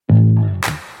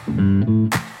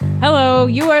Hello,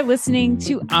 you are listening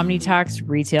to OmniTalk's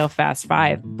Retail Fast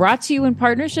Five, brought to you in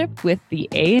partnership with the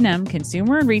A&M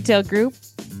Consumer and Retail Group,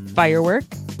 Firework,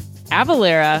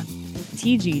 Avalara,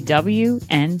 TGW,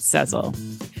 and Sezzle.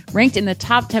 Ranked in the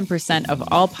top 10% of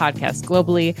all podcasts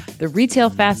globally, the Retail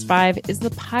Fast Five is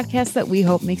the podcast that we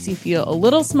hope makes you feel a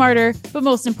little smarter, but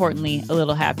most importantly, a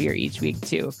little happier each week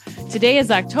too. Today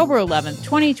is October 11th,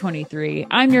 2023.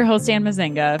 I'm your host, Ann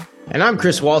Mazenga. And I'm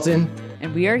Chris Walton.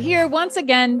 And we are here once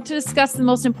again to discuss the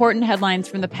most important headlines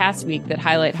from the past week that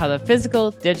highlight how the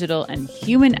physical, digital, and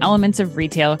human elements of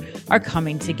retail are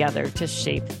coming together to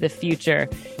shape the future.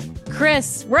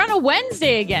 Chris, we're on a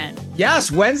Wednesday again.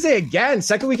 Yes, Wednesday again.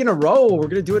 Second week in a row. We're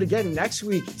going to do it again next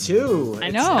week, too.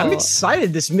 I know. I'm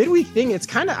excited. This midweek thing, I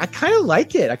kind of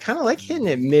like it. I kind of like hitting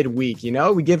it midweek. You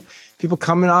know, we give people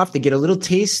coming off, they get a little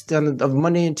taste of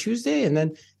Monday and Tuesday, and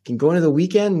then can go into the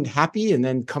weekend happy and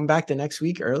then come back the next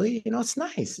week early. You know, it's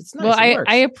nice. It's nice. Well,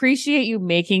 I appreciate you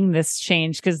making this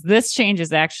change, because this change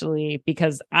is actually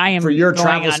because I am for your going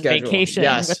travel on schedule. vacation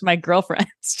with my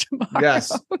girlfriends tomorrow.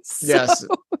 Yes. Yes.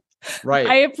 Right.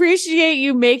 I appreciate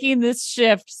you making this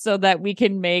shift so that we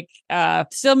can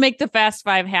still make the Fast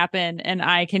Five happen, and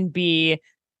I can be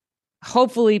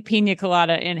hopefully pina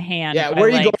colada in hand. Yeah, where are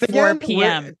you going 4 again?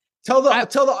 p.m. Tell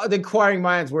the inquiring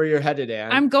minds where you're headed,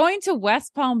 Ann. I'm going to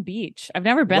West Palm Beach. I've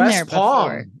never been there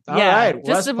before. All right,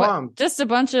 West Palm. Just a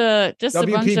bunch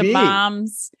of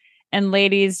moms and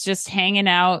ladies just hanging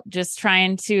out, just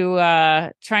trying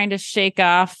to shake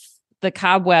off the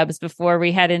cobwebs before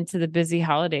we head into the busy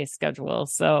holiday schedule.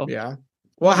 So yeah.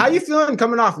 Well, how you feeling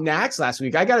coming off Nax last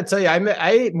week? I got to tell you, I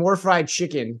ate more fried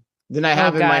chicken than I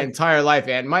have in my entire life,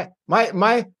 and my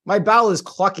bowel is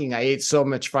clucking. I ate so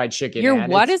much fried chicken. Your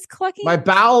what is clucking? My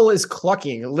bowel is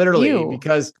clucking, literally,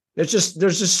 because there's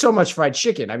just so much fried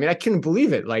chicken. I mean, I couldn't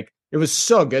believe it. Like, it was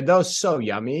so good though, so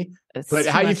yummy. But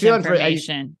how you feeling? Are you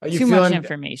too much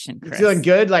information, Chris. You feeling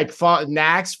good? Like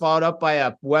Nax followed up by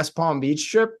a West Palm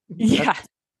Beach trip. Yeah,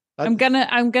 I'm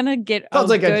gonna get a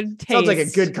good taste. Sounds like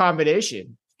a good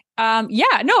combination. I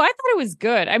thought it was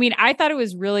good. I mean, I thought it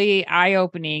was really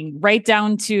eye-opening, right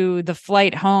down to the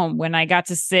flight home when I got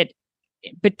to sit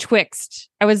betwixt.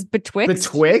 I was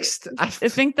betwixt. Betwixt? I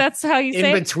think that's how you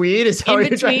say it. In between is how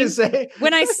you're trying to say.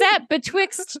 When I sat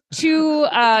betwixt two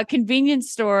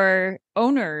convenience store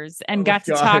owners and got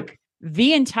to talk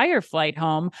the entire flight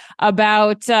home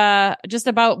about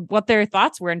what their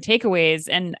thoughts were and takeaways.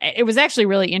 And it was actually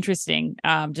really interesting.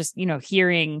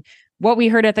 Hearing what we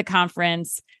heard at the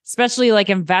conference, especially like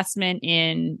investment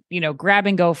in, grab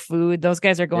and go food. Those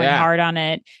guys are going hard on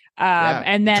it.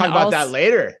 And then talk about that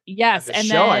later. Yes.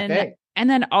 And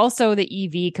then also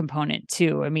the EV component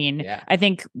too. I mean, I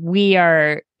think we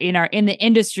are in the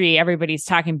industry, everybody's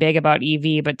talking big about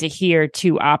EV, but to hear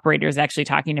two operators actually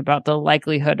talking about the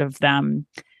likelihood of them,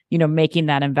 making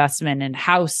that investment and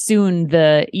how soon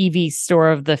the EV store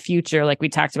of the future, like we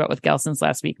talked about with Gelson's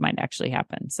last week, might actually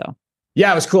happen. So. Yeah,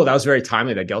 it was cool. That was very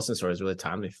timely. That Gelson story is really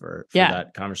timely for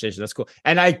that conversation. That's cool.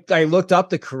 And I looked up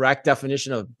the correct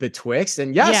definition of betwixt,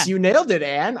 and yes, you nailed it,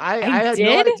 Ann. I had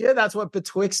no idea that's what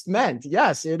betwixt meant.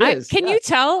 Yes, it is. Can you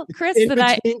tell, Chris, in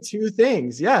between two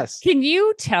things? Yes. Can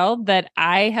you tell that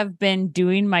I have been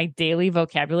doing my daily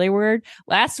vocabulary word?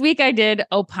 Last week I did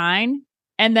opine.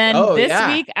 And then this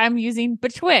week, I'm using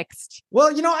betwixt.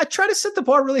 Well, I try to set the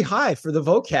bar really high for the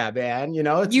vocab, Ann.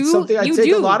 It's something I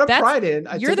take a lot of pride in.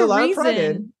 You're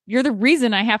the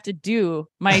reason I have to do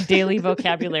my daily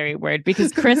vocabulary word,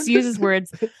 because Chris uses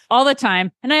words all the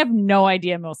time, and I have no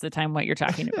idea most of the time what you're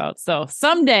talking about. So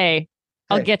someday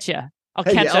I'll get you. I'll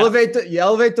catch up. You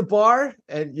elevate the bar,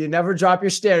 and you never drop your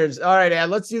standards. All right,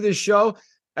 Ann, let's do this show.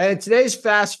 And today's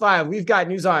Fast Five, we've got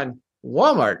news on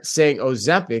Walmart saying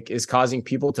Ozempic is causing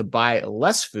people to buy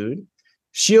less food.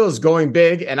 Scheels going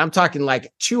big, and I'm talking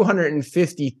like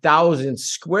 250,000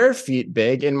 square feet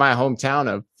big in my hometown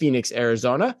of Phoenix,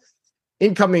 Arizona.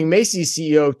 Incoming Macy's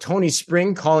CEO Tony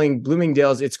Spring calling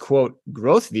Bloomingdale's its, quote,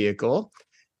 growth vehicle.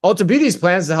 Ulta Beauty's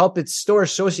plans to help its store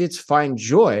associates find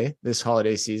joy this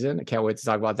holiday season. I can't wait to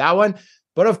talk about that one.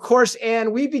 But of course,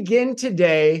 Ann, we begin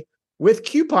today with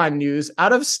coupon news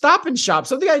out of Stop & Shop.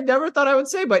 Something I never thought I would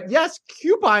say, but yes,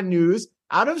 coupon news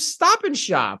out of Stop &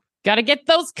 Shop. Got to get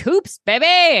those coups,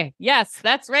 baby. Yes,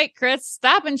 that's right, Chris.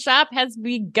 Stop & Shop has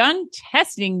begun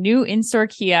testing new in-store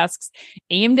kiosks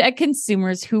aimed at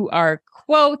consumers who are,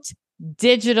 quote,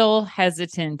 digital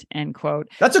hesitant, end quote.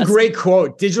 That's a great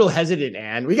quote. Digital hesitant,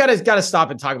 Ann. We gotta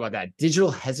stop and talk about that. Digital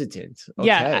hesitant.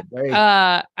 Okay,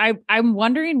 yeah. I'm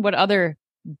wondering what other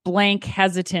blank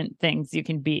hesitant things you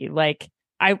can be. Like,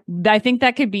 I think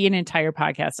that could be an entire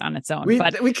podcast on its own.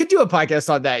 We could do a podcast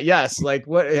on that. Yes. Like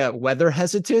what, weather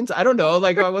hesitant? I don't know.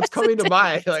 Like what's coming to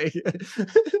mind? Like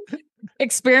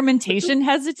experimentation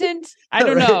hesitant? I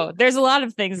don't know. There's a lot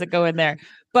of things that go in there.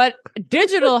 But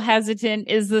digital hesitant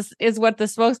is what the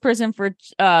spokesperson for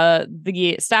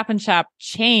the Stop and Shop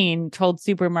chain told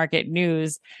Supermarket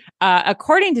News.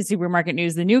 According to Supermarket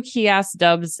News, the new kiosk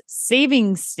dubs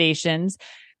savings stations,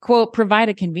 quote, provide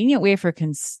a convenient way for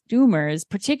consumers,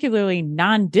 particularly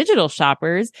non-digital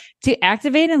shoppers, to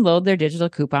activate and load their digital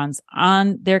coupons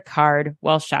on their card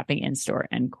while shopping in-store,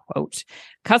 end quote.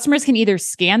 Customers can either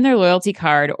scan their loyalty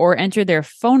card or enter their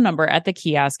phone number at the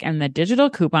kiosk, and the digital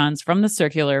coupons from the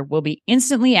circular will be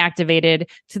instantly activated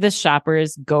to the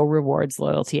shopper's Go Rewards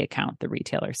loyalty account, the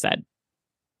retailer said.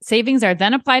 Savings are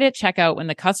then applied at checkout when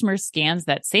the customer scans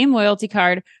that same loyalty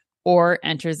card or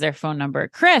enters their phone number.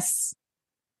 Chris,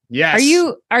 yes.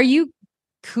 Are you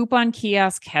coupon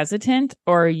kiosk hesitant,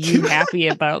 or are you happy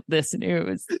about this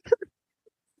news?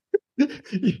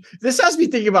 This has me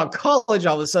thinking about college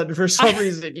all of a sudden for some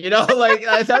reason, like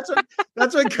that's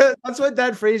what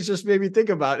that phrase just made me think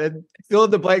about, and fill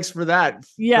in the blanks for that.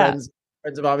 Yeah.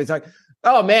 Friends of Omni Talk.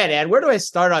 Oh man, and where do I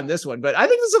start on this one? But I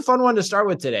think this is a fun one to start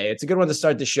with today. It's a good one to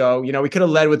start the show. We could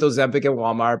have led with Ozempic and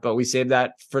Walmart, but we saved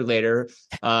that for later.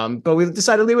 But we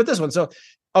decided to lead with this one. So,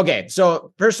 okay.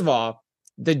 So first of all,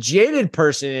 the jaded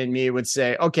person in me would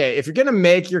say, okay, if you're going to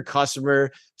make your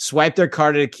customer swipe their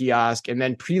card at a kiosk and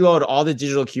then preload all the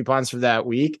digital coupons for that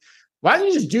week, why don't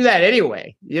you just do that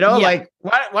anyway? Like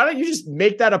why don't you just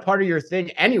make that a part of your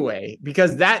thing anyway?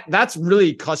 Because that's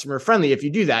really customer friendly if you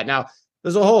do that. Now,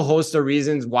 there's a whole host of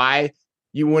reasons why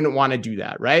you wouldn't want to do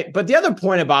that, right? But the other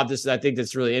point about this that I think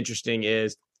that's really interesting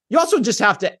is you also just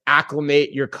have to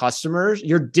acclimate your customers,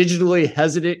 your digital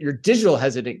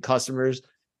hesitant customers,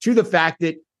 to the fact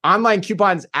that online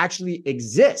coupons actually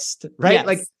exist, right? Yes.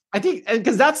 Like I think,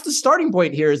 because that's the starting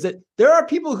point here, is that there are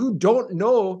people who don't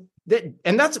know that,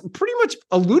 and that's pretty much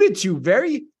alluded to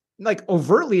very like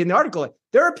overtly in the article. Like,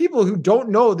 there are people who don't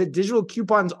know that digital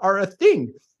coupons are a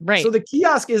thing. Right. So the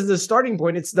kiosk is the starting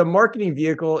point. It's the marketing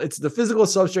vehicle. It's the physical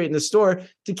substrate in the store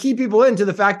to keep people into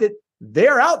the fact that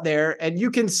they're out there and you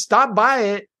can stop by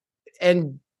it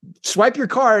and swipe your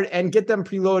card and get them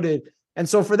preloaded. And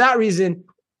so for that reason,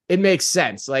 it makes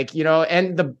sense. Like,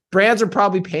 and the brands are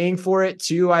probably paying for it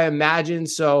too, I imagine.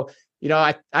 So,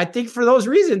 I think for those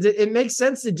reasons, it makes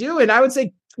sense to do. And I would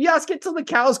say kiosk it till the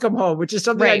cows come home, which is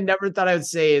something I never thought I would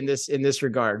say in this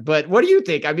regard. But what do you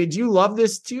think? I mean, do you love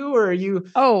this too, or are you?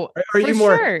 Oh, are you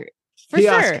more? Sure. For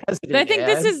sure. I think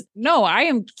this is I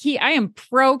am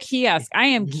pro kiosk. I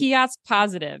am kiosk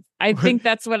positive. I think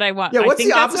that's what I want. Yeah. What's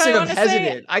the opposite of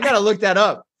hesitant? I got to look that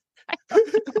up.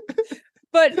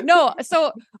 But no,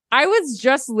 so I was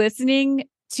just listening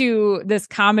to this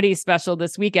comedy special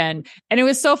this weekend, and it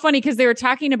was so funny because they were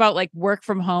talking about like work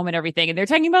from home and everything, and they're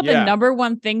talking about the number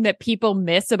one thing that people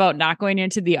miss about not going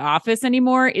into the office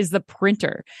anymore is the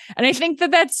printer. And I think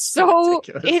that's so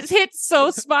it hits so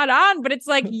spot on. But it's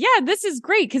like, yeah, this is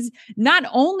great because not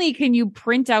only can you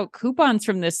print out coupons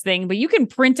from this thing, but you can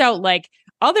print out like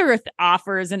other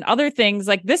offers and other things.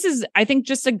 Like this is, I think,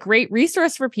 just a great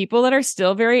resource for people that are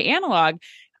still very analog.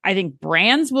 I think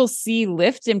brands will see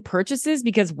lift in purchases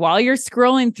because while you're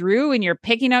scrolling through and you're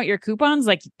picking out your coupons,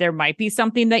 like there might be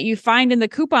something that you find in the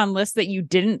coupon list that you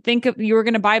didn't think of you were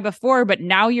going to buy before, but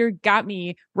now you're got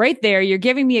me right there. You're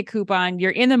giving me a coupon. You're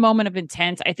in the moment of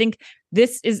intent. I think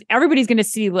everybody's going to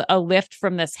see a lift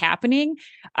from this happening.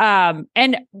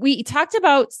 And we talked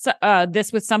about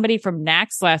this with somebody from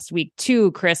Nax last week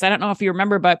too, Chris. I don't know if you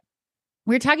remember, but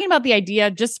we were talking about the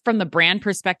idea just from the brand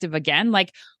perspective again,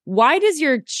 like why does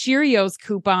your Cheerios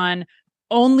coupon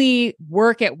only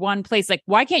work at one place? Like,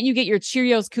 why can't you get your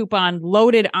Cheerios coupon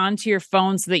loaded onto your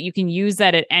phone so that you can use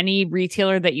that at any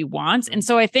retailer that you want? And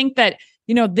so I think that,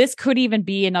 this could even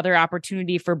be another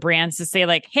opportunity for brands to say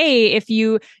like, hey, if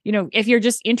you're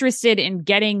just interested in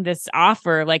getting this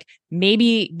offer, like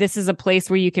maybe this is a place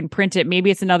where you can print it.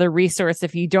 Maybe it's another resource.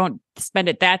 If you don't spend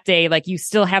it that day, like you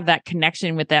still have that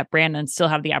connection with that brand and still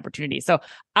have the opportunity. So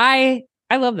I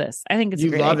love this. I think it's a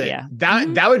great idea.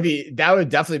 That would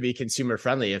definitely be consumer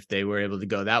friendly if they were able to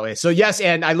go that way. So yes,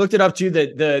 and I looked it up too.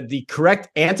 The correct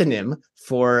antonym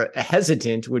for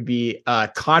hesitant would be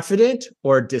confident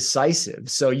or decisive.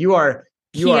 So you are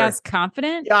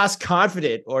confident,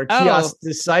 or kiosk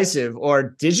decisive, or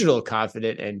digital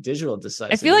confident and digital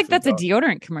decisive. I feel like that's a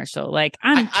deodorant commercial. Like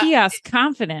I'm kiosk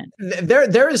confident.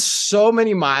 There is so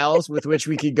many miles with which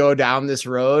we could go down this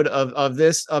road of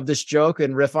this joke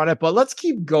and riff on it, but let's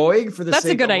keep going for the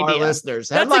sake of our listeners.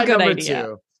 That's a good idea.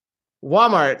 2.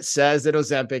 Walmart says that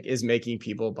Ozempic is making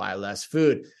people buy less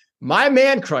food. My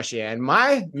man crush, Ann,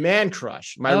 my man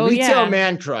crush, my retail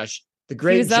man crush, the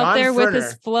great John He was out there with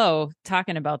his flow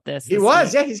talking about this. He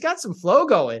was, yeah, he's got some flow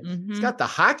going. Mm-hmm. He's got the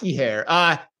hockey hair.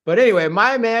 But anyway,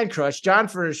 my man crush, John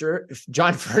Furner.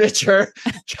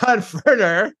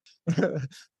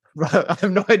 I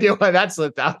have no idea why that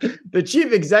slipped out. The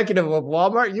chief executive of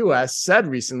Walmart US said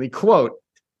recently, quote,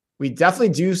 "We definitely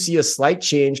do see a slight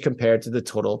change compared to the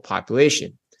total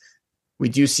population. We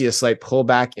do see a slight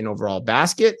pullback in overall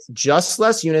basket, just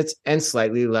less units and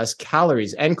slightly less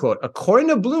calories," end quote. According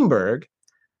to Bloomberg,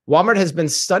 Walmart has been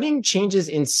studying changes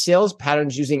in sales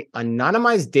patterns using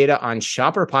anonymized data on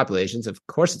shopper populations. Of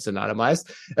course, it's anonymized,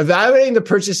 evaluating the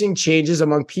purchasing changes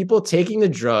among people taking the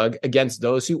drug against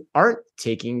those who aren't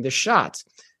taking the shot.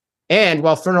 And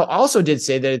while Fernald also did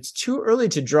say that it's too early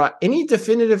to draw any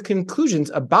definitive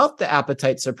conclusions about the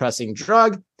appetite suppressing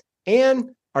drug,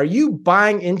 and are you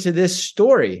buying into this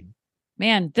story?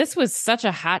 Man, this was such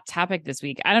a hot topic this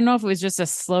week. I don't know if it was just a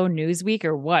slow news week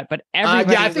or what, but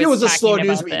everybody I think it was a slow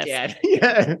news week.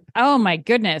 Yeah. Oh my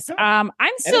goodness. I'm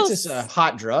still. And it's just a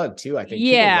hot drug too. I think.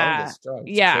 Yeah. People love this drug.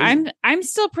 Yeah. I'm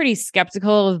still pretty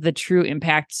skeptical of the true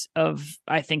impact of,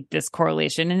 I think, this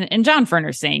correlation, and John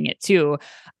Furner saying it too.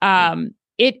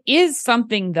 It is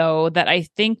something, though, that I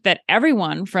think that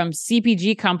everyone from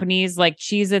CPG companies like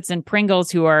Cheez-Its and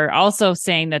Pringles, who are also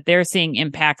saying that they're seeing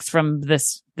impacts from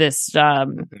this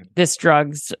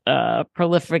drug's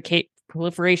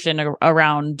proliferation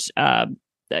around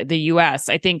the U.S.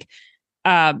 I think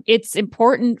it's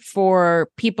important for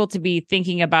people to be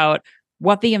thinking about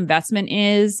what the investment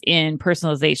is in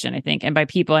personalization, I think. And by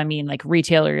people, I mean like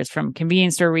retailers, from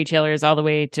convenience store retailers all the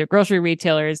way to grocery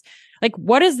retailers. Like,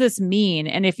 what does this mean?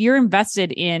 And if you're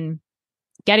invested in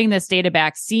getting this data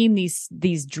back, seeing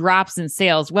these drops in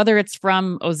sales, whether it's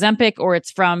from Ozempic or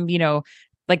it's from,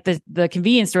 like the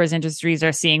convenience stores industries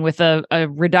are seeing with a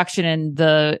reduction in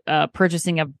the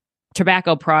purchasing of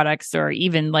tobacco products or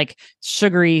even like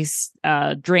sugary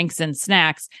drinks and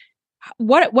snacks.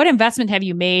 What investment have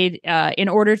you made in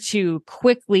order to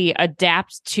quickly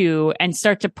adapt to and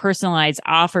start to personalize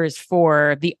offers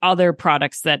for the other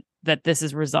products that this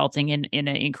is resulting in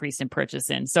an increase in purchase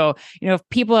in? So, if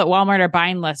people at Walmart are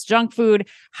buying less junk food,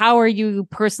 how are you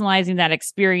personalizing that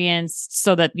experience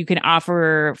so that you can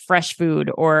offer fresh food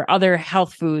or other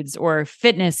health foods or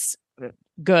fitness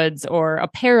goods or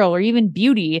apparel or even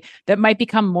beauty that might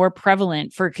become more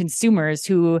prevalent for consumers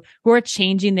who are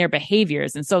changing their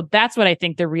behaviors? And so that's what I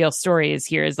think the real story is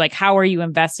here, is like, how are you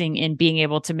investing in being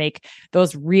able to make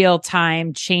those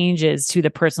real-time changes to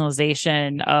the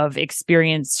personalization of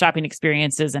shopping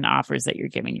experiences and offers that you're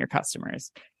giving your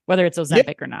customers, whether it's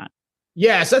Ozempic or not?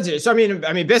 Yeah, so I mean,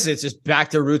 basically, it's just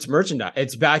back to roots merchandise.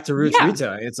 It's back to roots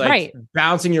retail. It's like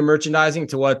balancing your merchandising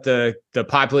to what the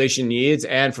population needs,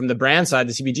 and from the brand side,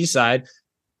 the CPG side,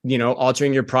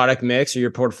 altering your product mix or your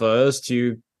portfolios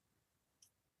to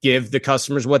give the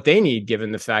customers what they need,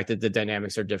 given the fact that the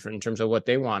dynamics are different in terms of what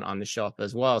they want on the shelf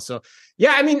as well. So,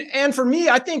 yeah, I mean, and for me,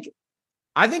 I think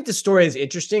the story is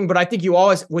interesting, but I think you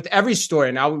always, with every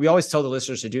story, now we always tell the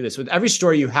listeners to do this, with every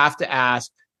story, you have to ask,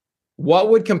 what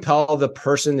would compel the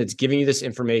person that's giving you this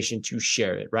information to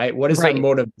share it, right? What is their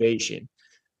motivation?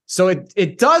 So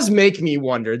it does make me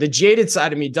wonder. The jaded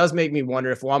side of me does make me wonder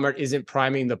if Walmart isn't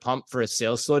priming the pump for a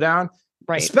sales slowdown,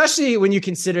 right? Especially when you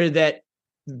consider that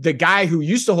the guy who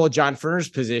used to hold John Furner's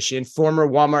position, former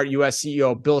Walmart US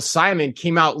CEO Bill Simon,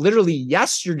 came out literally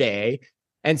yesterday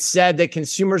and said that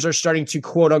consumers are starting to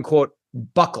quote unquote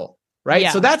buckle, right?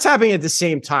 Yeah. So that's happening at the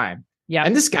same time. Yeah.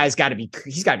 And this guy's he's got to be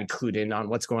clued in on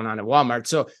what's going on at Walmart.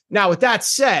 So now with that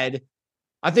said,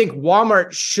 I think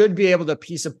Walmart should be able to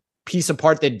piece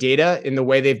apart the data in the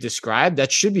way they've described. That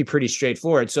should be pretty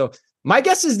straightforward. So my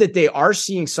guess is that they are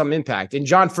seeing some impact. And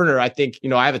John Furner, I think,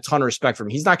 I have a ton of respect for him.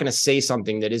 He's not going to say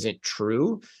something that isn't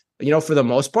true, for the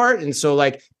most part. And so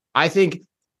I think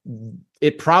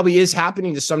it probably is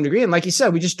happening to some degree. And like you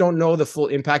said, we just don't know the full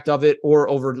impact of it or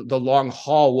over the long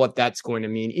haul, what that's going to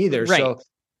mean either. Right.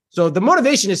 So the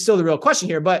motivation is still the real question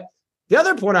here. But the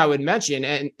other point I would mention,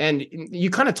 and you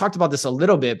kind of talked about this a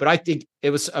little bit, but I think it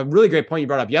was a really great point you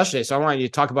brought up yesterday, so I wanted you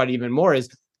to talk about it even more, is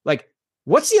like,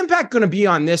 what's the impact going to be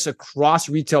on this across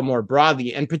retail more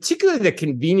broadly, and particularly the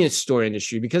convenience store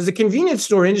industry? Because the convenience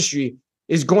store industry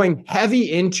is going heavy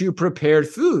into prepared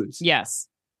foods. Yes.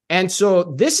 And so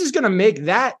this is going to make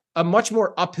that a much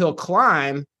more uphill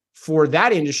climb for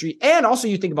that industry. And also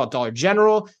you think about Dollar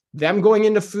General, them going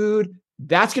into food.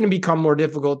 That's going to become more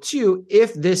difficult too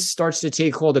if this starts to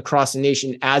take hold across the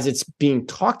nation as it's being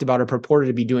talked about or purported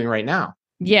to be doing right now.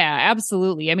 Yeah,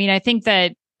 absolutely. I mean, I think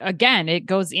that again, it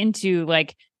goes into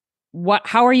like,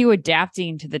 how are you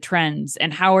adapting to the trends,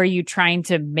 and how are you trying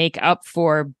to make up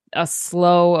for a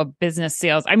slow of business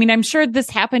sales? I mean, I'm sure this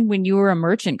happened when you were a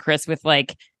merchant, Chris, with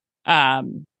like,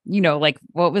 like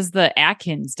what was the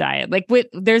Atkins diet? Like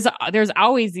there's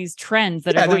always these trends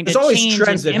that are going to change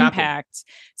and impact. Happen.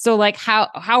 So like how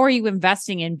are you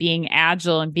investing in being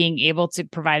agile and being able to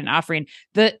provide an offering?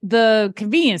 The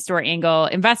convenience store angle,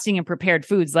 investing in prepared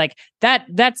foods, like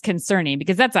that's concerning,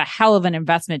 because that's a hell of an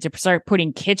investment to start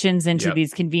putting kitchens into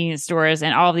these convenience stores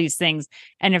and all of these things.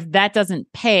 And if that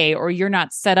doesn't pay, or you're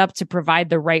not set up to provide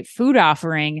the right food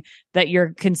offering that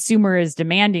your consumer is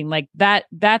demanding, like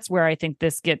that's where I think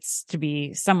this gets to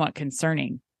be somewhat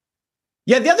concerning.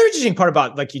 Yeah, the other interesting part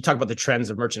about, like, you talk about the trends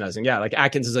of merchandising. Yeah, like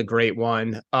Atkins is a great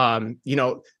one.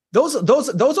 Those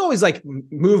always like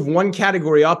move one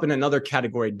category up and another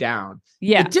category down.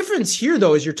 Yeah. The difference here,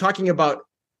 though, is you're talking about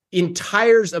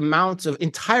entire amounts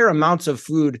of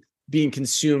food being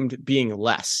consumed being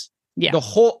less. Yeah.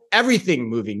 Everything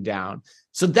moving down.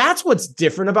 So that's what's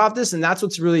different about this, and that's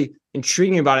what's really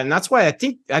intriguing about it. And that's why I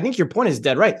think your point is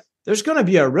dead right. There's going to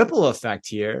be a ripple effect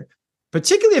here,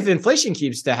 particularly if inflation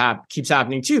keeps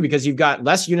happening too, because you've got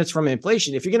less units from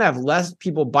inflation. If you're going to have less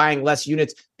people buying less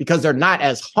units because they're not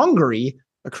as hungry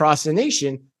across the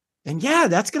nation, then yeah,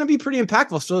 that's going to be pretty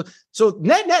impactful. So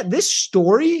net, this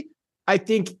story, I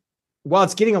think, while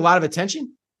it's getting a lot of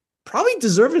attention, probably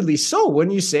deservedly so,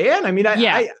 wouldn't you say, Ann? I mean,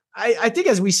 I think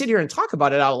as we sit here and talk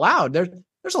about it out loud,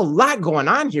 there's a lot going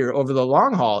on here over the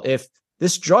long haul if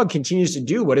this drug continues to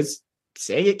do what it's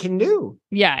saying it can do.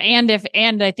 Yeah.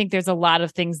 And I think there's a lot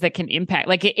of things that can impact,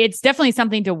 like it's definitely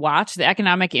something to watch. The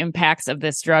economic impacts of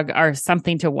this drug are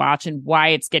something to watch, and why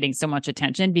it's getting so much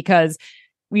attention, because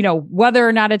whether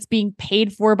or not it's being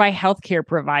paid for by healthcare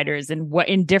providers and what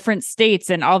in different states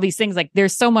and all these things, like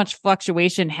there's so much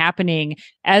fluctuation happening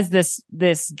as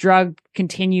this drug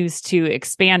continues to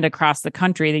expand across the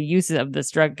country. The use of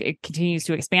this drug, it continues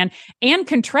to expand and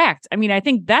contract. I mean, I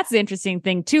think that's the interesting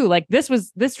thing too. Like this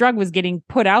drug was getting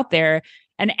put out there,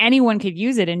 and anyone could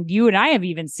use it. And you and I have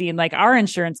even seen like our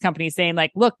insurance company saying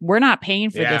like, look, we're not paying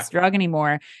for this drug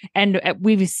anymore. And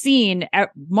we've seen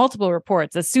multiple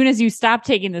reports, as soon as you stop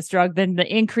taking this drug, then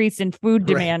the increase in food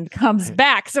demand comes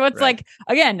back. So it's like,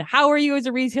 again, how are you as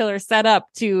a retailer set up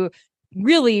to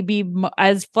really be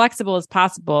as flexible as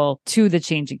possible to the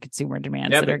changing consumer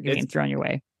demands that are getting thrown your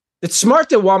way? It's smart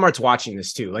that Walmart's watching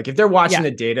this too. Like if they're watching the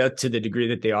data to the degree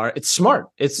that they are, it's smart.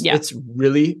 It's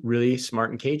really, really smart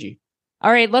and cagey.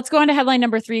 All right, let's go on to headline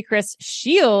number 3, Chris.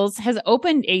 Scheels has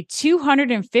opened a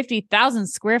 250,000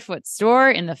 square foot store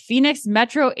in the Phoenix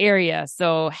metro area.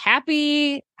 So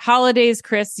happy holidays,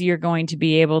 Chris. You're going to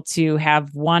be able to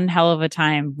have one hell of a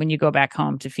time when you go back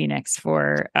home to Phoenix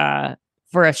for a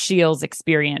Scheels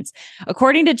experience.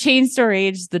 According to Chain Store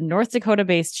Age, the North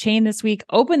Dakota-based chain this week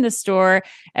opened the store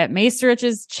at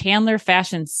Midsection Chandler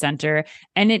Fashion Center,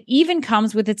 and it even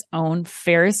comes with its own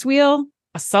Ferris wheel,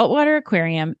 a saltwater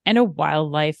aquarium, and a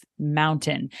wildlife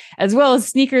mountain, as well as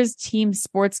sneakers, team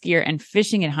sports gear, and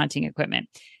fishing and hunting equipment.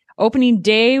 Opening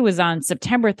day was on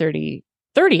September 30th,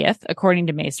 according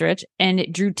to Macerich, and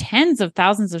it drew tens of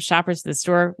thousands of shoppers to the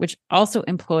store, which also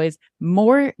employs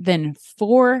more than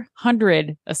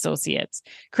 400 associates.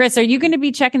 Chris, are you going to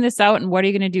be checking this out, and what are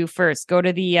you going to do first? Go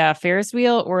to the Ferris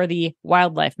wheel or the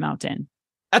wildlife mountain?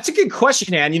 That's a good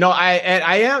question, Ann.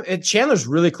 I am. Chandler's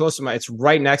really close to it's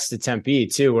right next to Tempe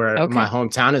too, where my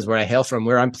hometown is, where I hail from,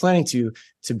 where I'm planning to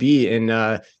be in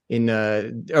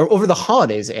over the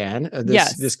holidays, Ann,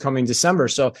 this coming December.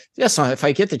 So if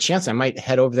I get the chance, I might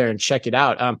head over there and check it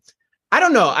out. I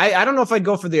don't know. I don't know if I'd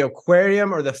go for the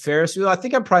aquarium or the Ferris wheel. I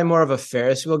think I'm probably more of a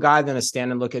Ferris wheel guy than a stand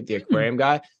and look at the aquarium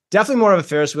guy. Definitely more of a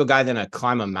Ferris wheel guy than a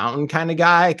climb a mountain kind of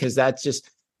guy, because that's just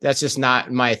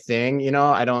not my thing.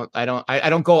 I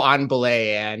don't go on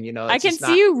belay, and I can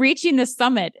see you reaching the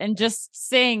summit and just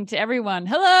saying to everyone,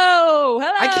 hello.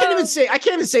 I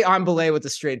can't even say on belay with a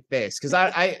straight face, because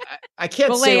I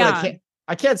can't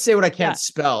say what I can't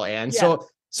spell. And so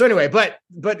anyway, but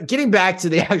getting back to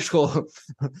the actual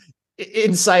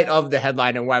insight of the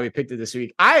headline and why we picked it this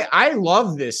week, I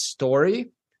love this story.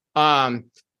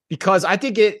 Because I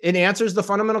think it answers the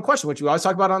fundamental question, which we always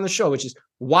talk about on the show, which is,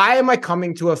 why am I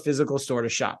coming to a physical store to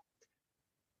shop?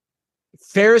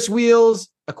 Ferris wheels,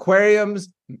 aquariums,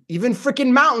 even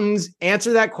freaking mountains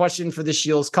answer that question for the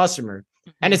Scheels customer.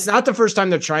 And it's not the first time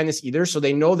they're trying this either, so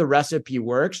they know the recipe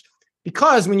works.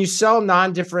 Because when you sell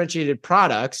non-differentiated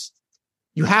products,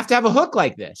 you have to have a hook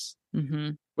like this.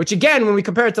 Mm-hmm. Which, again, when we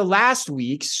compare it to last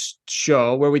week's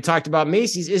show where we talked about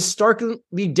Macy's, is starkly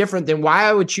different than why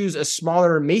I would choose a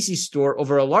smaller Macy's store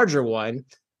over a larger one.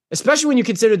 especially when you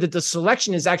consider that the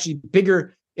selection is actually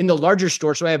bigger in the larger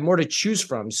store. So I have more to choose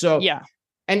from. So, yeah.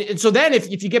 And so then if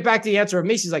you get back to the answer of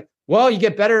Macy's, like, well, you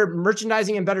get better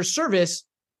merchandising and better service.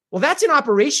 Well, that's an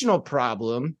operational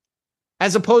problem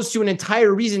as opposed to an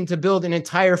entire reason to build an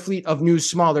entire fleet of new,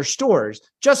 smaller stores.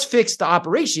 Just fix the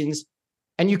operations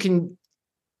and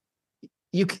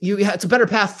it's a better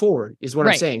path forward is what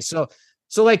I'm saying. So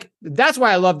like, that's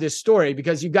why I love this story,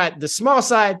 because you got the small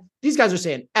side. These guys are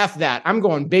saying, F that. I'm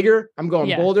going bigger. I'm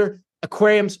going bolder.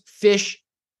 Aquariums, fish,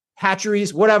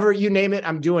 hatcheries, whatever, you name it,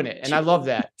 I'm doing it. And I love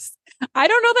that. I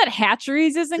don't know that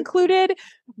hatcheries is included,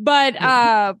 but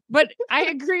I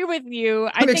agree with you.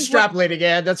 I'm extrapolating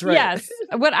again. That's right. Yes.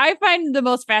 What I find the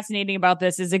most fascinating about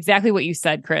this is exactly what you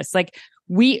said, Chris. Like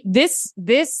this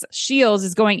Scheels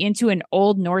is going into an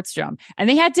old Nordstrom, and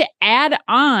they had to add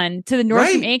on to the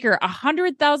Nordstrom anchor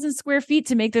 100,000 square feet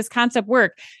to make this concept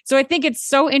work. So I think it's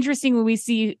so interesting when we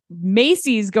see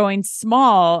Macy's going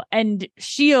small and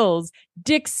Scheels,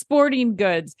 Dick's Sporting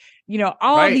Goods,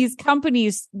 all of these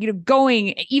companies,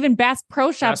 going, even Bass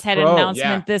Pro Shops had an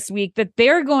announcement this week that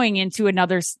they're going into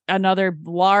another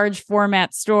large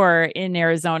format store in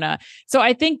Arizona. So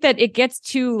I think that it gets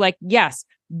to like, yes,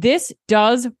 this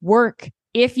does work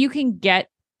if you can get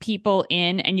people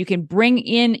in and you can bring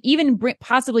in,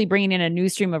 possibly bringing in a new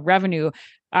stream of revenue,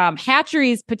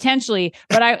 hatcheries potentially.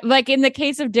 But I like in the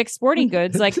case of Dick's Sporting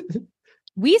Goods, like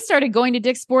we started going to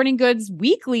Dick's Sporting Goods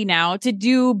weekly now to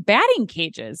do batting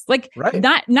cages. Like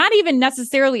not even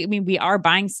necessarily. I mean, we are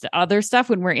buying other stuff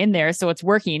when we're in there, so it's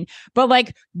working. But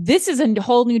like this is a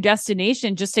whole new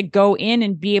destination just to go in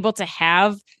and be able to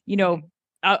have,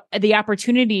 the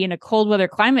opportunity in a cold weather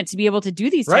climate to be able to do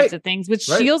these types of things, which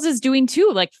Scheels is doing too,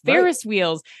 like Ferris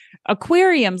wheels,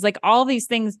 aquariums, like all these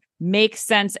things make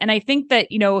sense. And I think that,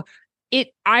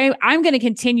 I'm going to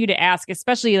continue to ask,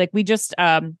 especially like we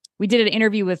did an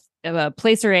interview with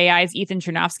Placer AI's Ethan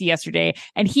Chernovsky yesterday,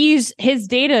 and his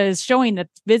data is showing that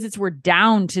visits were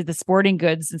down to the sporting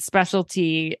goods and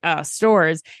specialty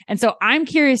stores. And so I'm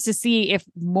curious to see if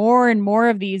more and more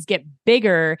of these get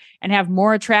bigger and have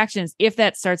more attractions, if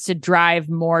that starts to drive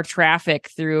more traffic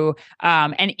through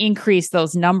and increase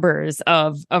those numbers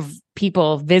of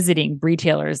people visiting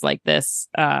retailers like this,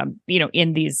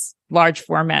 in these large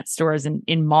format stores and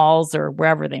in malls or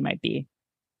wherever they might be.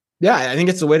 Yeah, I think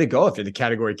it's the way to go if you're the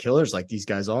category killers like these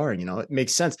guys are. It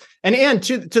makes sense. And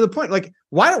to the point, like,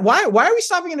 why are we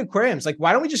stopping in aquariums? Like,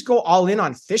 why don't we just go all in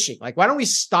on fishing? Like, why don't we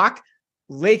stock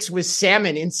lakes with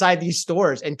salmon inside these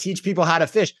stores and teach people how to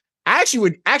fish? I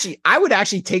would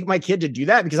actually take my kid to do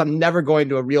that, because I'm never going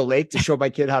to a real lake to show my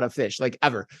kid how to fish, like,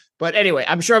 ever. But anyway,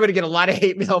 I'm sure I'm going to get a lot of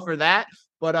hate mail for that.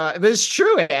 But it's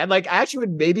true, man. Like, I actually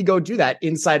would maybe go do that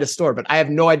inside a store, but I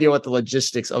have no idea what the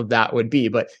logistics of that would be.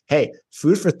 But hey,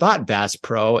 food for thought, Bass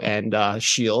Pro and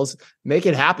Scheels, make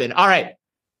it happen. All right.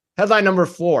 Headline number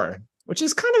 4, which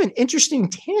is kind of an interesting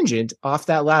tangent off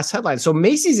that last headline. So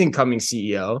Macy's incoming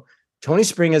CEO, Tony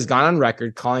Spring, has gone on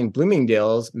record calling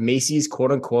Bloomingdale's Macy's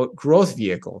quote unquote growth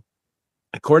vehicle.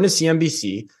 According to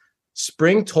CNBC,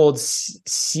 Spring told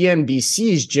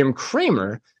CNBC's Jim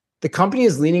Cramer the company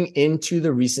is leaning into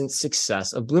the recent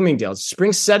success of Bloomingdale's.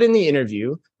 Spring said in the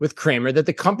interview with Cramer that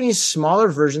the company's smaller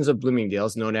versions of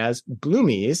Bloomingdale's, known as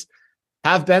Bloomies,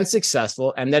 have been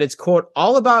successful, and that it's, quote,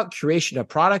 all about curation of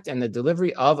product and the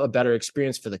delivery of a better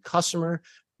experience for the customer.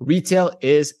 Retail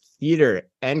is theater,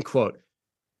 end quote.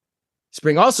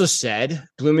 Spring also said,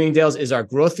 Bloomingdale's is our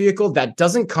growth vehicle that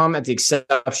doesn't come at the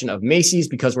exception of Macy's,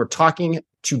 because we're talking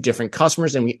to different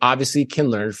customers and we obviously can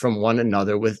learn from one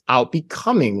another without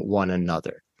becoming one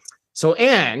another. So,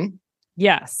 Anne.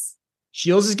 Yes.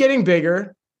 Scheels is getting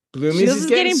bigger. Bloomies is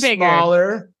getting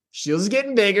smaller. Scheels is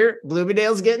getting bigger.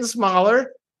 Bloomingdale's getting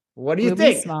smaller. What do you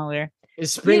think? Smaller.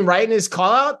 Is Spring right in his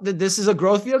call out that this is a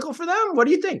growth vehicle for them? What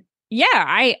do you think? Yeah,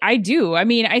 I do. I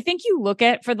mean, I think you look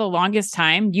at, for the longest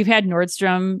time, you've had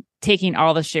Nordstrom taking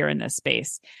all the share in this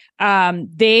space.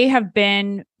 They have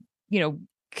been,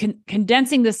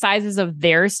 condensing the sizes of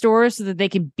their stores so that they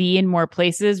can be in more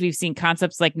places. We've seen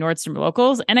concepts like Nordstrom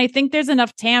Locals, and I think there's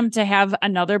enough TAM to have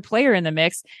another player in the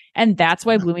mix. And that's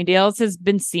why Bloomingdale's has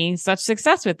been seeing such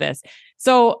success with this.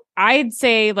 So I'd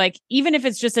say, like, even if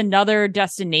it's just another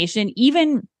destination,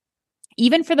 even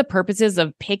even for the purposes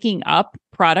of picking up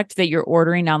product that you're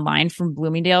ordering online from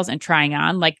Bloomingdale's and trying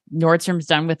on, like Nordstrom's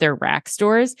done with their rack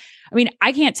stores. I mean,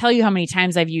 I can't tell you how many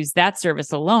times I've used that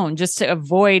service alone just to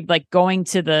avoid like going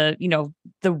to the,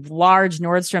 the large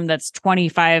Nordstrom that's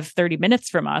 25, 30 minutes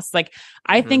from us. Like,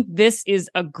 I think this is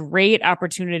a great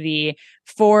opportunity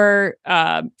for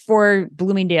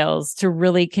Bloomingdale's to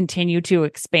really continue to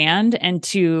expand and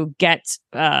to get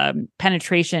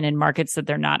penetration in markets that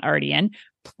they're not already in.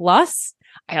 Plus,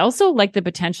 I also like the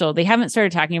potential. They haven't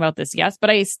started talking about this yet, but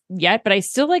I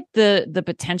still like the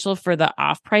potential for the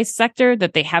off-price sector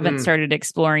that they haven't started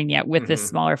exploring yet with this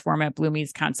smaller format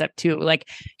Bloomies concept too. Like,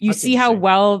 you see how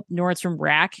well Nordstrom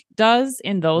Rack does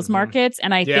in those markets,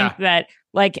 and I think that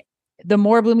like the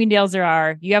more Bloomingdale's there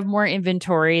are, you have more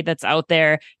inventory that's out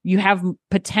there. You have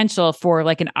potential for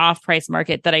like an off-price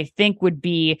market that I think would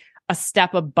be a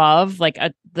step above like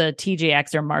the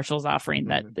TJX or Marshall's offering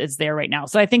that is there right now.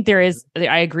 So I think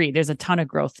I agree. There's a ton of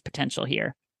growth potential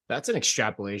here. That's an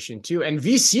extrapolation too. And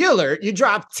VC alert, you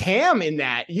dropped TAM in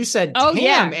that. You said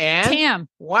TAM, and TAM.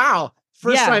 Wow.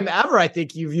 First time ever, I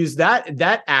think you've used that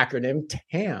acronym,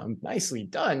 TAM. Nicely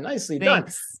done. Done.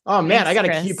 Oh man, I got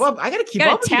to keep up. I got to keep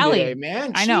up with you today,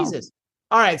 man. I know. Jesus.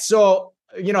 All right. So,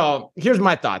 here's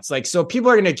my thoughts. Like, so people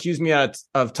are going to accuse me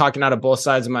of talking out of both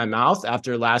sides of my mouth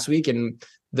after last week and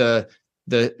the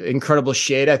incredible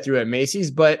shade I threw at Macy's.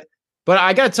 But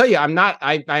I got to tell you, I'm not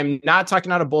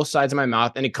talking out of both sides of my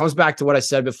mouth. And it comes back to what I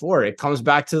said before. It comes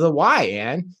back to the why,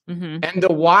 Ann. And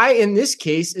the why in this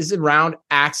case is around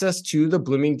access to the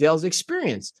Bloomingdale's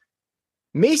experience.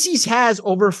 Macy's has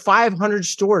over 500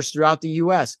 stores throughout the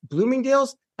US.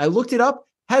 Bloomingdale's, I looked it up,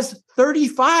 has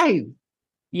 35.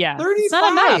 Yeah, 35. It's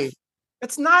not enough.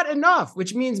 It's not enough,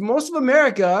 which means most of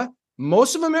America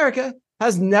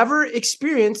has never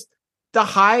experienced the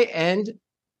high-end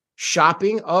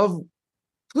shopping of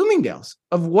Bloomingdale's,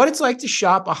 of what it's like to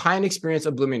shop a high-end experience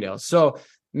of Bloomingdale's. So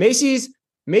Macy's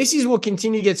will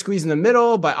continue to get squeezed in the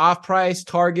middle by off-price,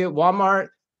 Target, Walmart,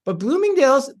 but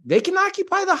Bloomingdale's, they can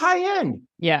occupy the high end.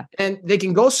 Yeah. And they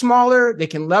can go smaller. They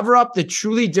can lever up the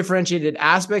truly differentiated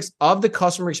aspects of the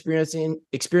customer experience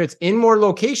in more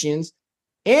locations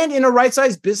and in a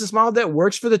right-sized business model that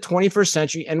works for the 21st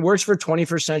century and works for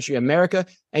 21st century America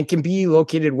and can be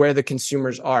located where the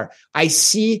consumers are. I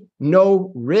see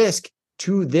no risk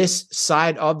to this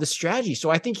side of the strategy.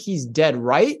 So I think he's dead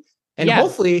right. And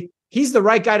hopefully he's the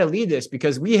right guy to lead this,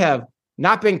 because we have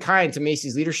not been kind to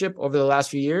Macy's leadership over the last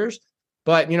few years.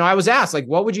 But, I was asked, like,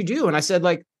 what would you do? And I said,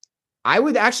 like, I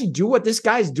would actually do what this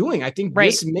guy's doing. I think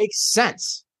this makes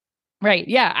sense. Right.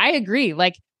 Yeah, I agree.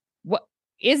 Like, what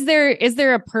is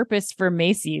there a purpose for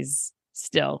Macy's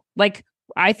still? Like,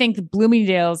 I think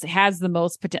Bloomingdale's has the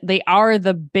most potential. They are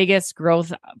the biggest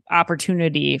growth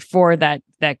opportunity for that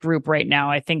group right now.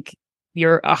 I think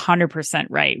you're 100%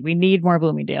 right. We need more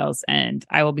Bloomingdale's, and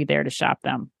I will be there to shop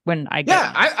them when I get.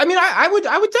 Yeah, I would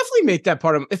definitely make that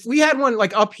part of. If we had one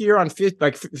like up here on Fifth,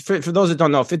 like for those that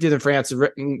don't know, 50th in France,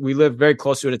 we live very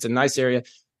close to it. It's a nice area,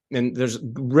 and there's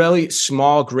really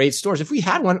small, great stores. If we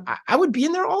had one, I would be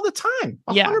in there all the time.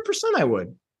 100%, I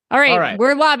would. All right,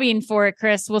 we're lobbying for it,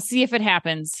 Chris. We'll see if it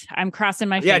happens. I'm crossing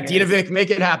my fingers. Yeah, Dinovic, make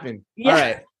it happen. Yeah. All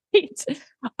right.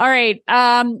 All right.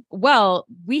 Well,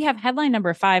 we have headline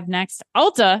number 5 next.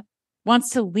 Ulta wants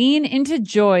to lean into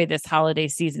joy this holiday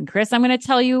season. Chris, I'm going to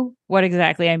tell you what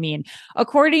exactly I mean.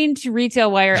 According to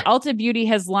Retail Wire, Ulta Beauty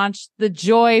has launched the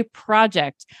Joy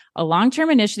Project, a long-term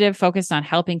initiative focused on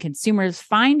helping consumers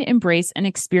find, embrace, and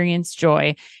experience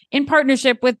joy in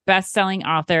partnership with best-selling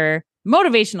author,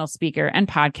 motivational speaker, and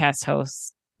podcast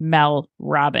host Mel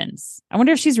Robbins. I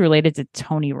wonder if she's related to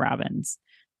Tony Robbins.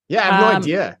 Yeah, I have no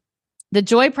idea. The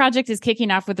Joy Project is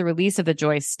kicking off with the release of the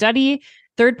Joy Study,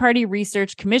 third-party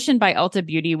research commissioned by Ulta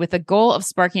Beauty with the goal of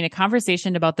sparking a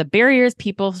conversation about the barriers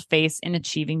people face in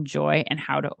achieving joy and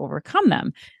how to overcome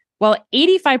them. While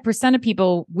 85% of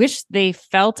people wish they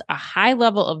felt a high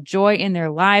level of joy in their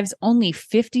lives, only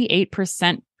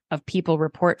 58% of people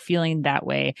report feeling that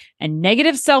way. And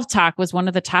negative self-talk was one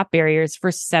of the top barriers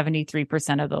for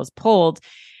 73% of those polled.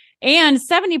 And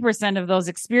 70% of those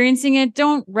experiencing it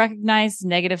don't recognize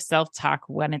negative self-talk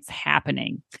when it's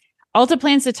happening. Ulta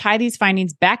plans to tie these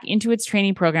findings back into its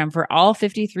training program for all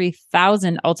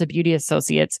 53,000 Ulta Beauty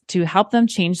associates to help them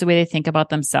change the way they think about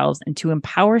themselves and to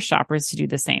empower shoppers to do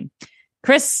the same.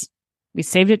 Chris, we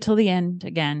saved it till the end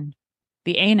again.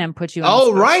 The A&M put you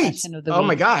on the section of the week.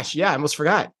 My gosh. Yeah, I almost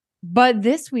forgot. But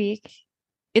this week,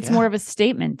 it's more of a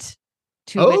statement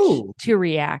to which to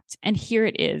react. And here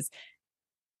it is.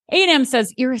 A&M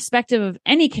says, irrespective of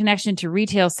any connection to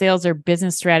retail sales or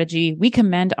business strategy, we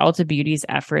commend Ulta Beauty's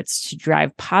efforts to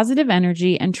drive positive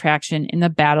energy and traction in the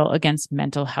battle against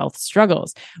mental health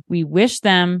struggles. We wish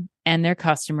them and their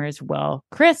customers well.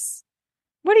 Chris,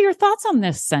 what are your thoughts on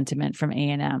this sentiment from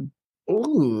A&M?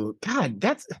 Oh, God,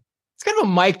 it's kind of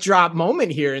a mic drop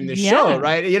moment here in the show,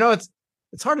 right?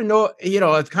 It's hard to know,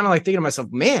 it's kind of like thinking to myself,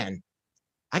 man,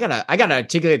 I gotta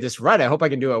articulate this right. I hope I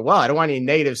can do it well. I don't want any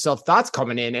negative self-thoughts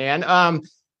coming in. And, I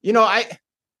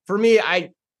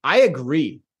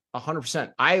agree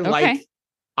 100%. I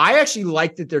actually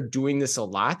like that they're doing this a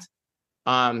lot.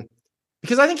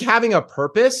 Because I think having a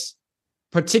purpose,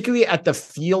 particularly at the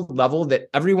field level that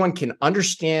everyone can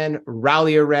understand,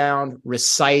 rally around,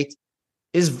 recite,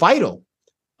 is vital.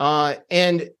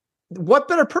 And what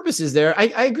better purpose is there?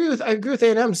 I agree with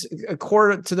A&M's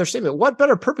core to their statement. What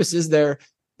better purpose is there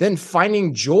than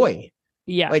finding joy?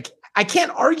 Yeah. Like, I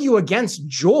can't argue against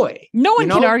joy. No one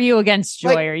can argue against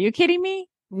joy. Are you kidding me?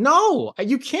 No,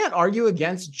 you can't argue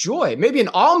against joy. Maybe an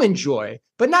almond joy,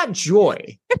 but not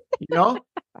joy,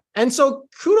 And so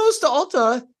kudos to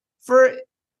Ulta for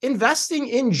investing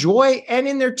in joy and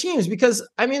in their teams. Because,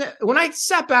 when I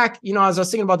sat back, as I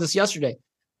was thinking about this yesterday,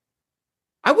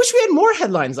 I wish we had more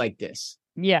headlines like this.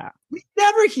 Yeah. We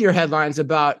never hear headlines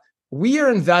about, we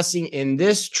are investing in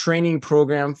this training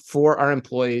program for our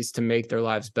employees to make their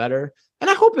lives better. And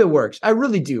I hope it works. I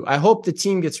really do. I hope the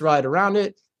team gets rallied around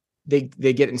it.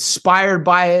 They get inspired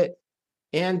by it,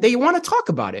 and they want to talk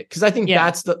about it. Because I think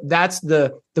that's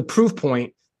the proof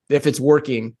point that if it's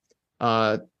working,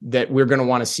 that we're going to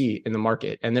want to see in the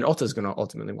market, and that Ulta is going to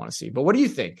ultimately want to see. But what do you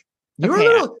think? I'm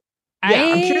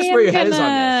curious where your head is on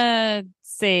this.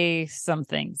 Say some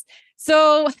things.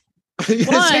 So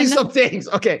say some things.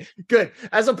 Okay, good.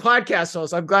 As a podcast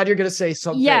host, I'm glad you're going to say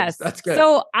some things. That's good.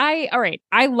 So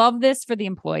I love this for the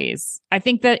employees. I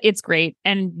think that it's great.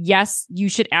 And yes, you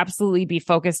should absolutely be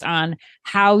focused on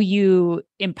how you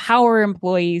empower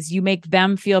employees. You make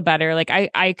them feel better. Like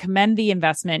I commend the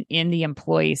investment in the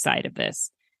employee side of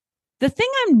this. The thing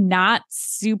I'm not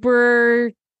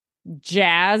super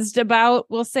jazzed about,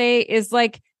 we'll say, is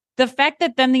like the fact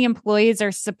that then the employees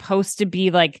are supposed to be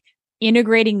like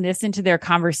integrating this into their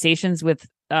conversations with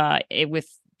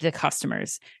the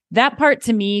customers. That part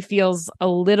to me feels a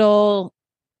little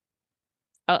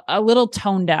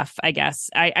tone deaf, I guess.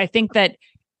 I think that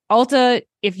Ulta,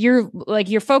 if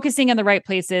you're focusing on the right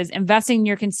places, investing in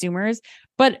your consumers,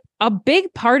 but a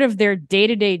big part of their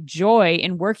day-to-day joy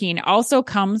in working also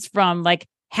comes from like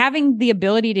having the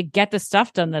ability to get the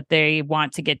stuff done that they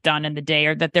want to get done in the day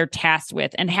or that they're tasked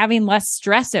with, and having less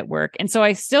stress at work. And so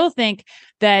I still think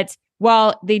that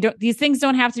while these things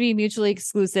don't have to be mutually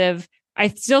exclusive, I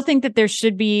still think that there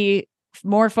should be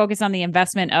more focus on the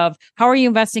investment of how are you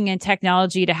investing in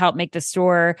technology to help make the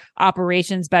store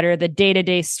operations better, the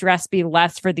day-to-day stress be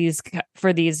less for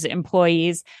these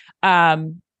employees,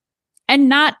 and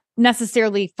not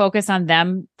necessarily focus on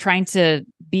them trying to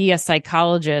be a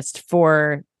psychologist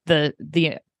for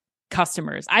the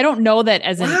customers. I don't know that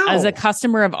as a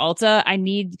customer of Ulta, I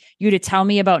need you to tell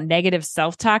me about negative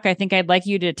self-talk. I think I'd like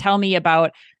you to tell me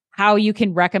about how you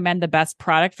can recommend the best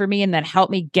product for me and then help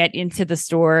me get into the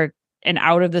store and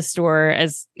out of the store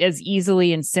as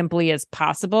easily and simply as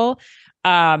possible.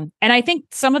 And I think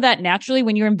some of that naturally,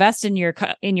 when you invest in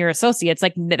your associates,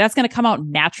 like that's going to come out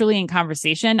naturally in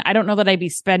conversation. I don't know that I'd be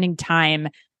spending time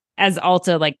as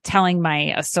Ulta, like telling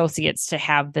my associates to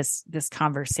have this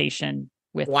conversation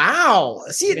with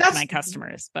that's my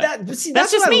customers. But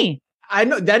that's just me. I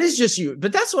know that is just you,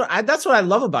 but that's what I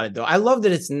love about it though. I love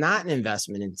that it's not an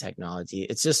investment in technology.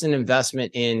 It's just an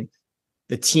investment in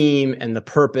the team and the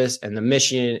purpose and the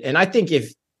mission. And I think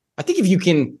if you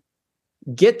can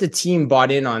get the team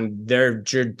bought in on their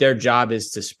job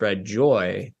is to spread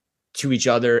joy to each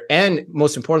other, and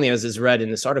most importantly, as is read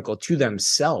in this article, to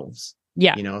themselves.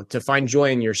 Yeah. To find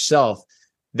joy in yourself,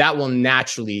 that will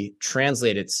naturally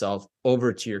translate itself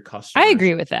over to your customers. I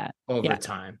agree with that. Over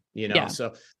time,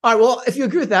 So, all right. Well, if you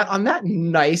agree with that, on that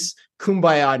nice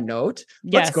kumbaya note,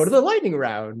 let's go to the lightning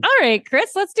round. All right,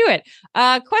 Chris, let's do it.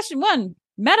 Question 1.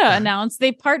 Meta announced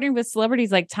they partnered with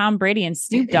celebrities like Tom Brady and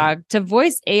Snoop Dogg to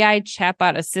voice AI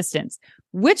chatbot assistants.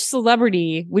 Which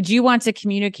celebrity would you want to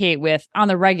communicate with on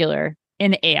the regular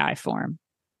in AI form?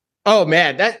 Oh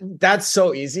man, that's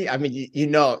so easy. I mean,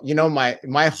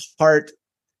 my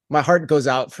heart goes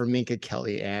out for Minka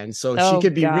Kelly, and so she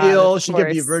could be real, she could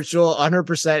be virtual,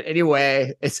 100%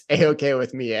 anyway. It's A-okay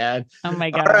with me, Ann. Oh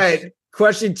my gosh. All right.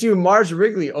 Question 2, Mars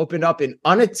Wrigley opened up an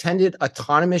unattended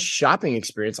autonomous shopping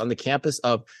experience on the campus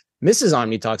of Mrs.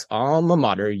 OmniTalk's alma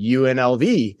mater,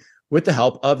 UNLV, with the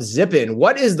help of Zippin.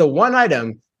 What is the one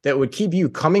item that would keep you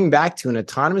coming back to an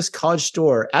autonomous college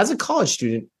store as a college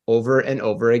student over and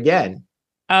over again?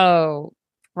 Oh,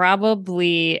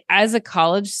 probably as a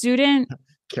college student.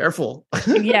 Careful.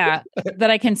 Yeah, that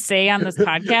I can say on this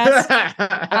podcast.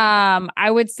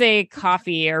 I would say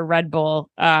coffee or Red Bull,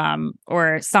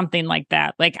 or something like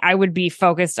that. Like I would be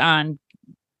focused on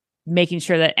making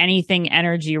sure that anything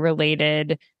energy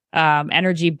related,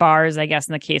 energy bars, I guess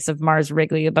in the case of Mars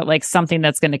Wrigley, but like something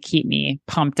that's going to keep me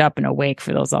pumped up and awake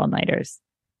for those all-nighters.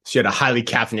 So you had a highly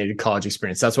caffeinated college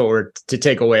experience. That's what we're to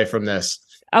take away from this.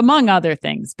 Among other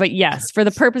things. But yes, for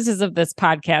the purposes of this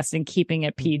podcast and keeping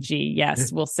it PG,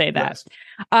 yes, we'll say that.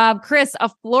 Yes. Chris, a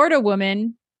Florida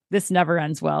woman, this never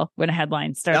ends well when a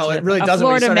headline starts. No, it really doesn't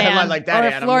when you start a headline like that,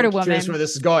 Ann. I'm curious where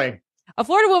this is going. A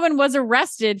Florida woman was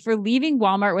arrested for leaving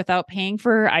Walmart without paying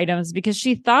for her items because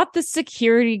she thought the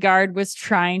security guard was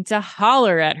trying to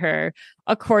holler at her,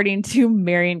 according to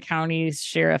Marion County's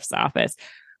Sheriff's Office.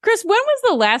 Chris, when was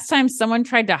the last time someone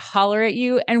tried to holler at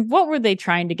you, and what were they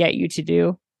trying to get you to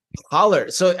do? Holler.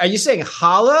 So are you saying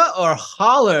holla or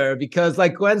holler? Because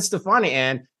like Gwen Stefani,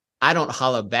 and I don't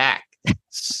holla back.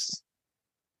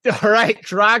 All right.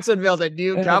 Crocs unveiled a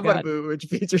new cowboy boot, which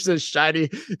features a shiny,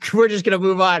 we're just going to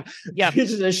move on. Yeah.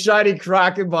 Features a shiny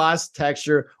Croc embossed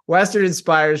texture, Western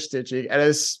inspired stitching, and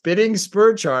a spinning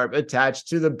spur charm attached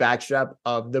to the backstrap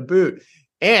of the boot.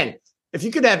 And if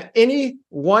you could have any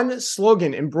one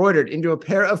slogan embroidered into a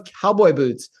pair of cowboy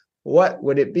boots, what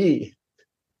would it be?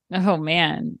 Oh,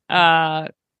 man.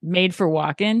 Made for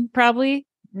walking, probably.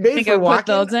 Made for walking? Put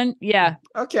those in. Yeah.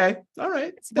 Okay. All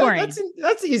right. It's boring.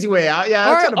 That's the easy way out.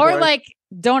 Yeah. Or like,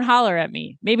 don't holler at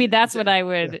me. Maybe that's what I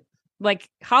would like.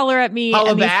 Holler at me,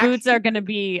 and back. These boots are going to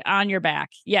be on your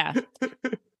back. Yeah.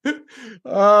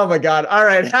 Oh my God. All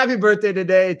right. Happy birthday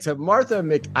today to Martha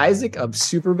McIsaac of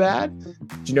Superbad. Do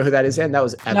you know who that is? And that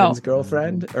was Evan's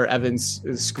girlfriend, or Evan's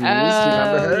Schools. Do you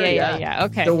remember her? Yeah.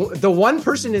 Okay. The one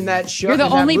person in that show. You're the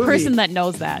only person that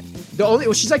knows that.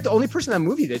 She's like the only person in that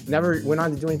movie that never went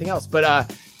on to do anything else.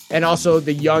 But and also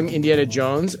the young Indiana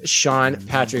Jones, Sean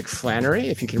Patrick Flannery,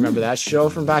 if you can remember that show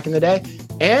from back in the day.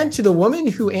 And to the woman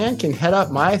who can head up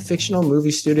my fictional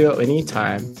movie studio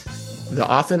anytime, the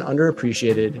often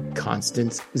underappreciated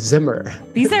Constance Zimmer.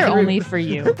 These are only for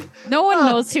you. No one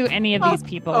knows who any of these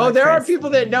people are. There are people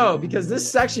that know, because this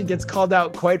section gets called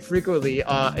out quite frequently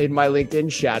in my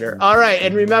LinkedIn chatter. All right.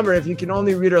 And remember, if you can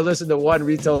only read or listen to one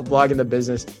retail blog in the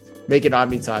business, make it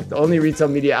OmniTalk, the only retail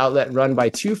media outlet run by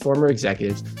two former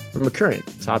executives from a current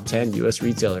top 10 U.S.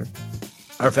 retailer.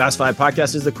 Our Fast Five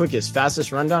podcast is the quickest,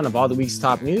 fastest rundown of all the week's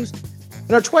top news.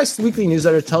 And our twice-weekly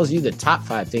newsletter tells you the top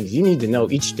 5 things you need to know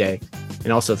each day,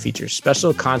 and also features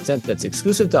special content that's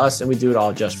exclusive to us, and we do it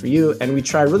all just for you. And we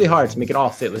try really hard to make it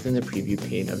all fit within the preview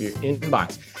pane of your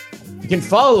inbox. You can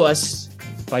follow us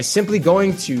by simply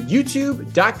going to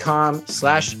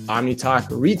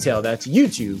youtube.com/OmniTalkRetail. That's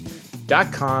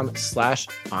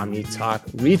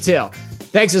youtube.com/OmniTalkRetail.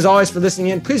 Thanks as always for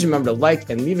listening in. Please remember to like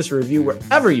and leave us a review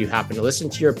wherever you happen to listen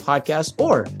to your podcast,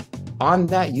 or on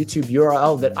that YouTube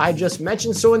URL that I just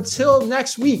mentioned. So until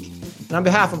next week, and on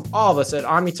behalf of all of us at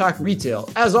OmniTalk Retail,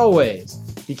 as always,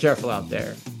 be careful out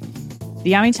there.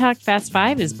 The OmniTalk Fast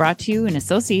Five is brought to you in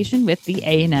association with the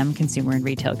A&M Consumer and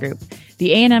Retail Group.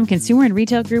 The A&M Consumer and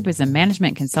Retail Group is a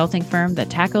management consulting firm that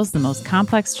tackles the most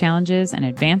complex challenges and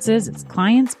advances its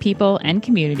clients, people, and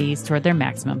communities toward their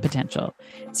maximum potential.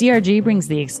 CRG brings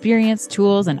the experience,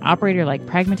 tools, and operator-like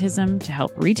pragmatism to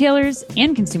help retailers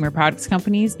and consumer products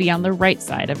companies be on the right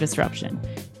side of disruption.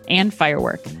 And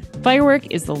Firework.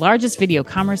 Firework is the largest video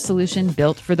commerce solution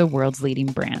built for the world's leading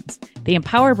brands. They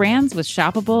empower brands with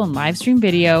shoppable and live stream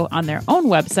video on their own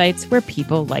websites where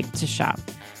people like to shop.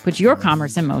 Put your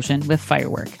commerce in motion with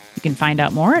Firework. You can find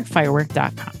out more at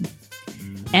firework.com.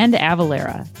 And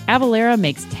Avalara. Avalara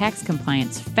makes tax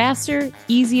compliance faster,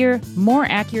 easier, more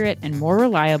accurate, and more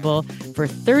reliable for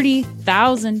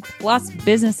 30,000 plus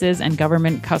businesses and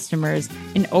government customers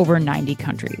in over 90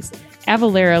 countries.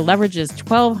 Avalara leverages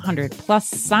 1,200 plus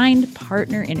signed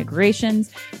partner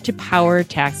integrations to power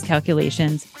tax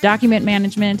calculations, document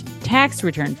management, tax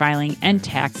return filing, and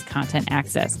tax content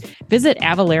access. Visit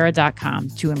Avalara.com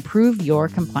to improve your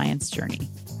compliance journey.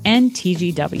 And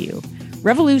TGW.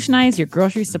 Revolutionize your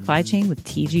grocery supply chain with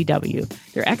TGW.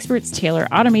 Their experts tailor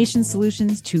automation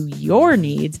solutions to your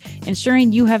needs,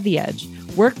 ensuring you have the edge.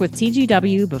 Work with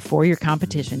TGW before your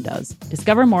competition does.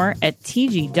 Discover more at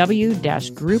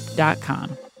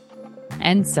tgw-group.com.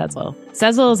 And Sezzle.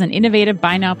 Sezzle is an innovative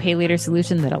buy now, pay later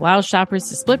solution that allows shoppers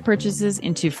to split purchases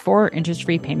into 4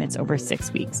 interest-free payments over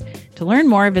 6 weeks. To learn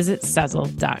more, visit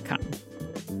Sezzle.com.